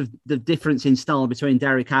terms of the difference in style between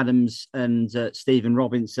Derek Adams and Stephen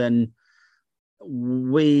Robinson,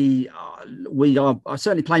 we are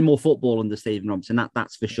certainly playing more football under Stephen Robinson.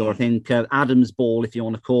 That's for sure. I think Adams' ball, if you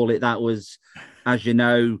want to call it, that was, as you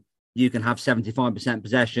know, you can have 75%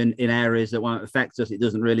 possession in areas that won't affect us. It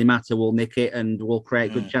doesn't really matter. We'll nick it and we'll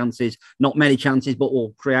create good chances. Not many chances, but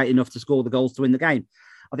we'll create enough to score the goals to win the game.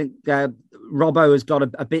 I think Robbo has got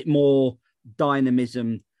a bit more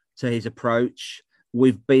dynamism to his approach.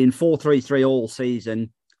 We've been 4-3-3 all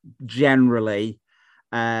season, generally.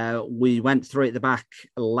 We went 3 at the back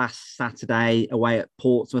last Saturday away at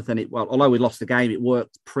Portsmouth, and although we lost the game, it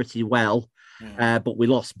worked pretty well. But we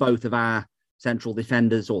lost both of our central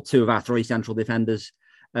defenders, or 2 of our 3 central defenders,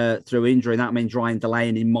 through injury. That means Ryan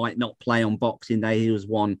Delaney might not play on Boxing Day. He was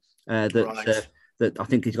one that I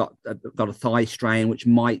think he's got a thigh strain, which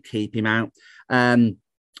might keep him out.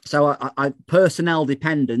 So I personnel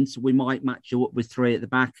dependent, we might match you up with 3 at the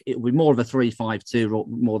back. It will be more of a 3-5-2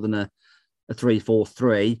 more than a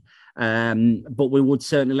 3-4-3. But we would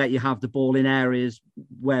certainly let you have the ball in areas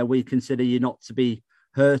where we consider you not to be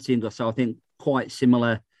hurting us. So I think quite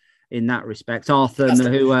similar in that respect. Arthur, that's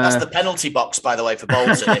the penalty box, by the way, for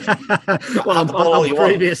Bolton. Well, on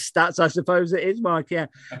previous stats, I suppose it is, Mike. Yeah.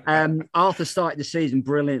 Arthur started the season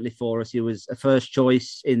brilliantly for us. He was a first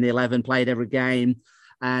choice in the 11, played every game.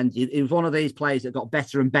 And he was one of these players that got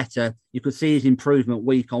better and better. You could see his improvement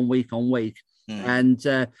week on week on week. And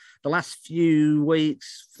the last few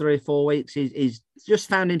weeks, 3 or 4 weeks, he's just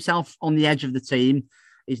found himself on the edge of the team.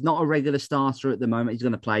 He's not a regular starter at the moment. He's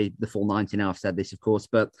going to play the full 90 now. I've said this, of course,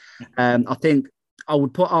 but I think I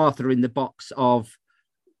would put Arthur in the box of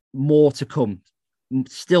more to come,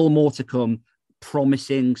 still more to come.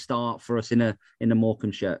 Promising start for us in a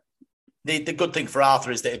Morecambe shirt. The good thing for Arthur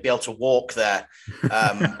is that he'd be able to walk there,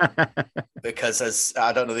 because as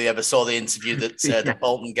I don't know if you ever saw the interview that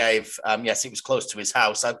Bolton gave. Yes, it was close to his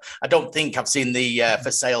house. I don't think I've seen the for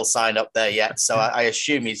sale sign up there yet, so I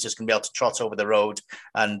assume he's just going to be able to trot over the road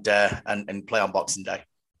and play on Boxing Day.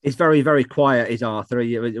 He's very, very quiet, is Arthur. I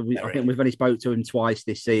think we've only spoke to him twice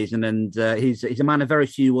this season, and he's a man of very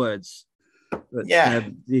few words. But,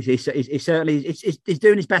 he's certainly he's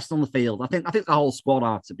doing his best on the field. I think the whole squad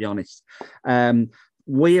are, to be honest.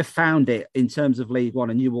 We have found it in terms of League One,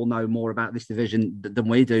 and you will know more about this division than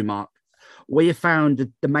we do, Mark. We have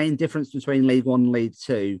found the main difference between League One and League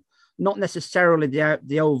Two, not necessarily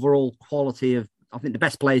the overall quality of. I think the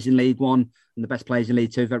best players in League One and the best players in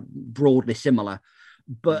League Two are broadly similar,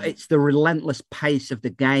 but it's the relentless pace of the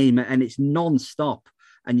game, and it's non-stop,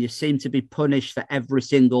 and you seem to be punished for every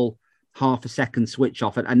single half a second switch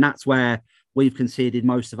off, and that's where we've conceded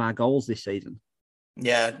most of our goals this season.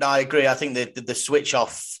 Yeah, no, I agree. I think the switch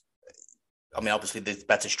off, I mean, obviously there's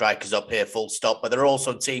better strikers up here, full stop, but there are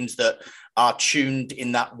also teams that are tuned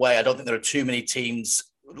in that way. I don't think there are too many teams,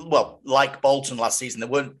 well, like Bolton last season, there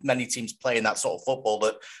weren't many teams playing that sort of football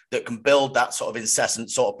that can build that sort of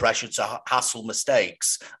incessant sort of pressure to hassle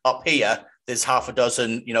mistakes. Up here, there's half a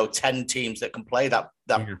dozen, 10 teams that can play that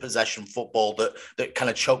possession football that kind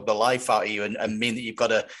of choke the life out of you and mean that you've got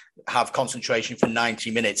to have concentration for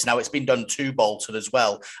 90 minutes. Now, it's been done to Bolton as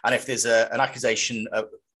well. And if there's an accusation,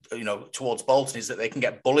 towards Bolton is that they can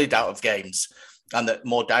get bullied out of games, and that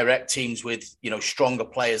more direct teams with, stronger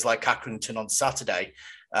players like Accrington on Saturday,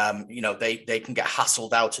 they can get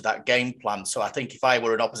hassled out of that game plan. So I think if I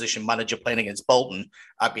were an opposition manager playing against Bolton,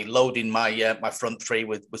 I'd be loading my front three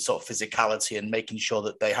with sort of physicality and making sure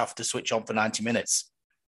that they have to switch on for 90 minutes.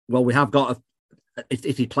 Well, we have got,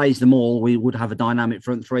 if he plays them all, we would have a dynamic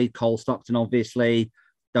front three. Cole Stockton, obviously,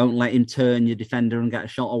 don't let him turn your defender and get a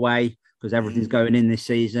shot away, because everything's going in this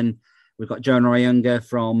season. We've got Jonah Ayunga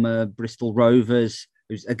from Bristol Rovers,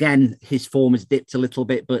 who's, again, his form has dipped a little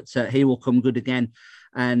bit, but he will come good again.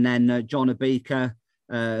 And then John Abika,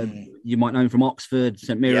 you might know him from Oxford,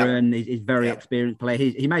 St Mirren. He's a very experienced player.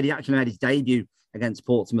 He actually made his debut against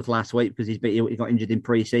Portsmouth last week because he got injured in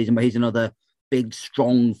pre-season, but he's another big,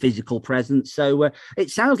 strong, physical presence. So it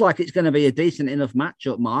sounds like it's going to be a decent enough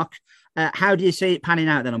matchup, Mark. How do you see it panning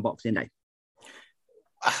out then on Boxing Day?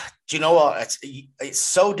 Do you know what? It's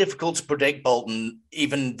so difficult to predict Bolton,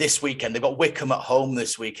 even this weekend. They've got Wycombe at home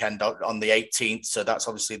this weekend on the 18th, so that's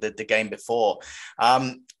obviously the game before.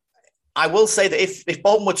 I will say that if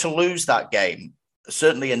Bolton were to lose that game,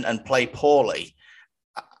 certainly, and play poorly,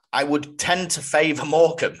 I would tend to favour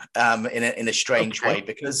Morecambe in a strange way,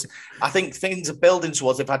 because I think things are building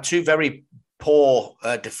towards. They've had two very poor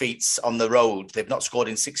defeats on the road. They've not scored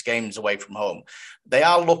in 6 games away from home. They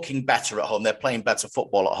are looking better at home. They're playing better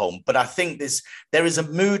football at home. But I think there is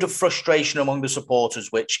a mood of frustration among the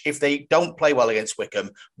supporters, which, if they don't play well against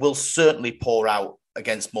Wycombe, will certainly pour out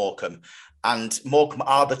against Morecambe. And Morecambe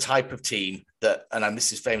are the type of team that, and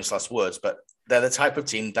this is famous last words, but they're the type of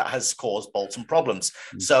team that has caused Bolton problems.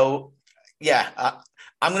 So,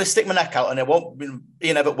 I'm going to stick my neck out, and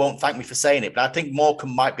Ian Evatt won't thank me for saying it, but I think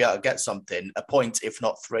Morecambe might be able to get something, a point, if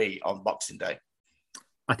not 3, on Boxing Day.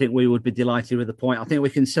 I think we would be delighted with a point. I think we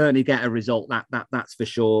can certainly get a result, that's for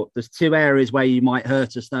sure. There's 2 areas where you might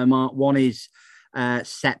hurt us though, Mark. One is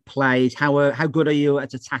set plays. How good are you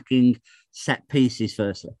at attacking set pieces,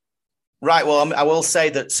 firstly? Right, well, I will say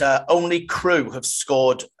that only Crewe have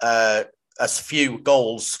scored as few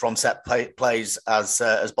goals from set plays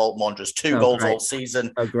as Bolton Wanderers. 2 goals all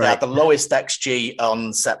season. They have the lowest XG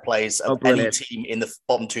on set plays of any team in the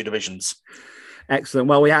bottom 2 divisions. Excellent.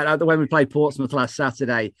 Well, we had, when we played Portsmouth last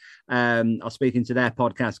Saturday, I was speaking to their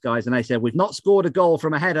podcast guys, and they said, we've not scored a goal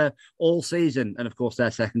from a header all season. And of course,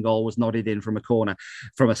 their second goal was nodded in from a corner,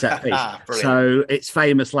 from a set piece. So it's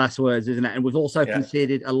famous last words, isn't it? And we've also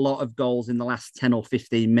conceded a lot of goals in the last 10 or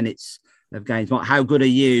 15 minutes of games. How good are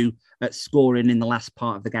you at scoring in the last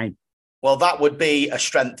part of the game? Well, that would be a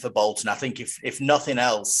strength for Bolton. I think if nothing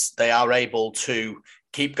else, they are able to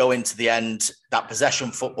keep going to the end. That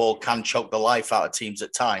possession football can choke the life out of teams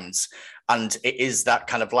at times. And it is that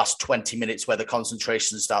kind of last 20 minutes where the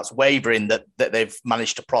concentration starts wavering that they've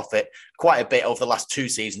managed to profit quite a bit over the last 2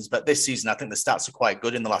 seasons. But this season, I think the stats are quite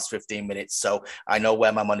good in the last 15 minutes. So I know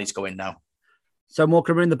where my money's going now. So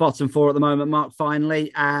Morecambe are in the bottom four at the moment, Mark,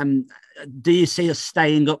 finally. Do you see us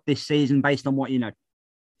staying up this season based on what you know?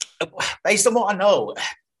 Based on what I know,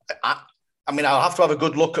 I mean, I'll have to have a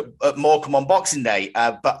good look at Morecambe on Boxing Day,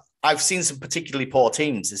 but I've seen some particularly poor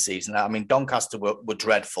teams this season. I mean, Doncaster were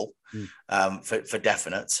dreadful for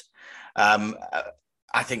definite.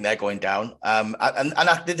 I think they're going down.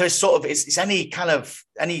 There's sort of, it's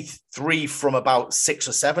any three from about 6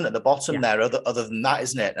 or 7 at the bottom there, other than that,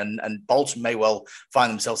 isn't it? And Bolton may well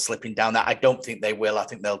find themselves slipping down that. I don't think they will. I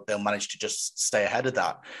think they'll manage to just stay ahead of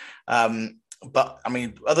that. But I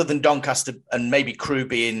mean, other than Doncaster and maybe Crewe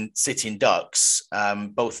being sitting ducks,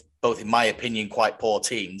 both in my opinion quite poor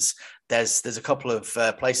teams, there's a couple of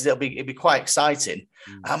places it'll be quite exciting.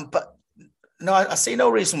 But no, I see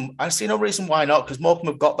no reason why not, because Morecambe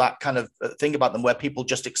have got that kind of thing about them where people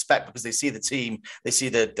just expect, because they see the team, they see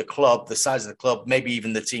the club, the size of the club, maybe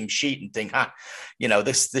even the team sheet, and think,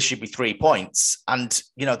 this should be 3 points. And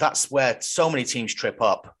that's where so many teams trip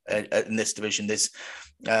up in this division.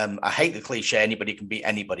 I hate the cliche, anybody can beat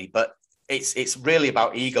anybody, but it's really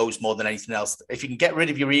about egos more than anything else. If you can get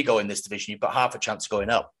rid of your ego in this division, you've got half a chance of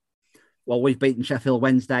going up. Well, we've beaten Sheffield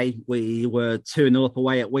Wednesday. We were 2-0 up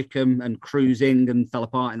away at Wickham and cruising and fell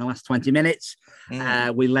apart in the last 20 minutes.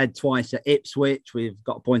 We led twice at Ipswich. We've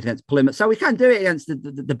got a point against Plymouth. So we can do it against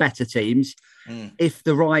the better teams. If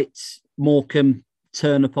the right Morecambe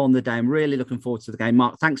turn up on the day. I'm really looking forward to the game.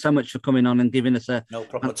 Mark, thanks so much for coming on and giving us a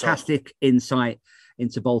fantastic insight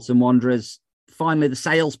into Bolton Wanderers. Finally, the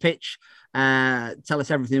sales pitch. Tell us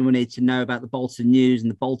everything we need to know about the Bolton news and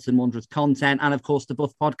the Bolton Wanderers content, and of course the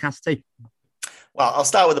Buff podcast too. Well, I'll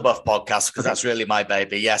start with the Buff podcast because that's really my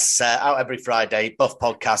baby. Yes, out every Friday. Buff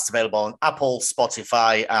podcast available on Apple,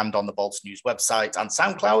 Spotify, and on the Bolton News website and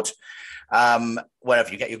SoundCloud.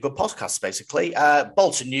 Wherever you get your good podcasts, basically.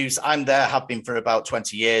 Bolton News, I'm there, have been for about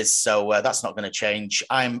 20 years, so that's not going to change.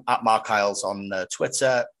 I'm at Marc Iles on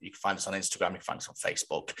Twitter. You can find us on Instagram, you can find us on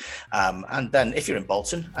Facebook. And then if you're in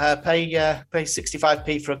Bolton, pay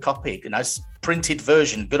 65p for a copy, a nice printed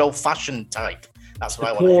version, good old-fashioned type. That's what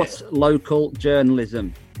I want to hear. Local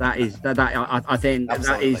journalism. That is that. I think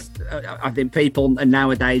Absolutely. That is. I think people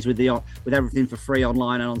nowadays with everything for free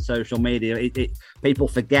online and on social media, people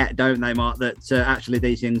forget, don't they, Mark, that actually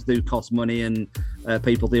these things do cost money and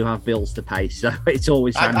people do have bills to pay. So it's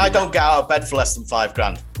always. I don't get out of bed for less than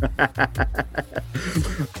 $5,000.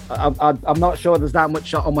 I'm not sure there's that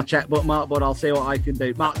much on my checkbook, Mark, but I'll see what I can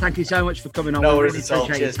do. Mark, thank you so much for coming on. No worries at all.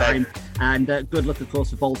 Cheers, time. And good luck, of course,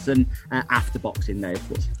 for Bolton after Boxing Day, of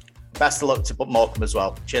course. Best of luck to Morecambe as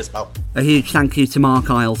well. Cheers, pal. A huge thank you to Marc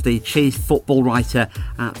Iles, the chief football writer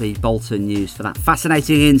at the Bolton News, for that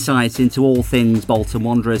fascinating insight into all things Bolton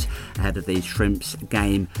Wanderers ahead of the Shrimps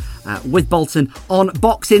game with Bolton on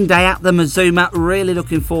Boxing Day at the Mazuma. Really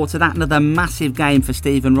looking forward to that. Another massive game for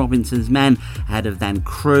Stephen Robinson's men ahead of then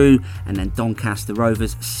Crewe and then Doncaster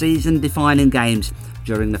Rovers, season-defining games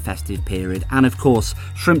during the festive period. And of course,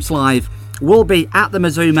 Shrimps Live will be at the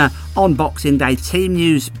Mazuma on Boxing Day. Team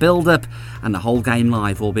news, build-up and the whole game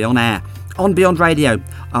live will be on air on Beyond Radio,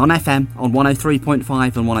 on FM, on 103.5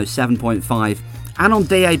 and 107.5 and on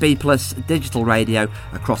DAB Plus digital radio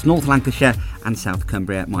across North Lancashire and South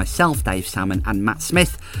Cumbria. Myself, Dave Salmon and Matt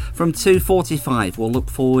Smith from 2:45. We'll look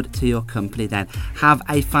forward to your company then. Have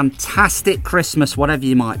a fantastic Christmas, whatever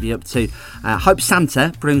you might be up to. Hope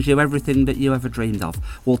Santa brings you everything that you ever dreamed of.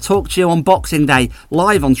 We'll talk to you on Boxing Day,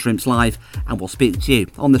 live on Shrimps Live, and we'll speak to you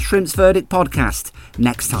on the Shrimps Verdict podcast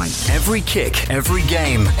next time. Every kick, every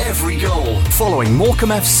game, every goal. Following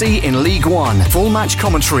Morecambe FC in League One. Full match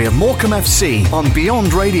commentary of Morecambe FC on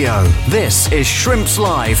Beyond Radio. This is Shrimps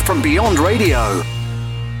Live from Beyond Radio.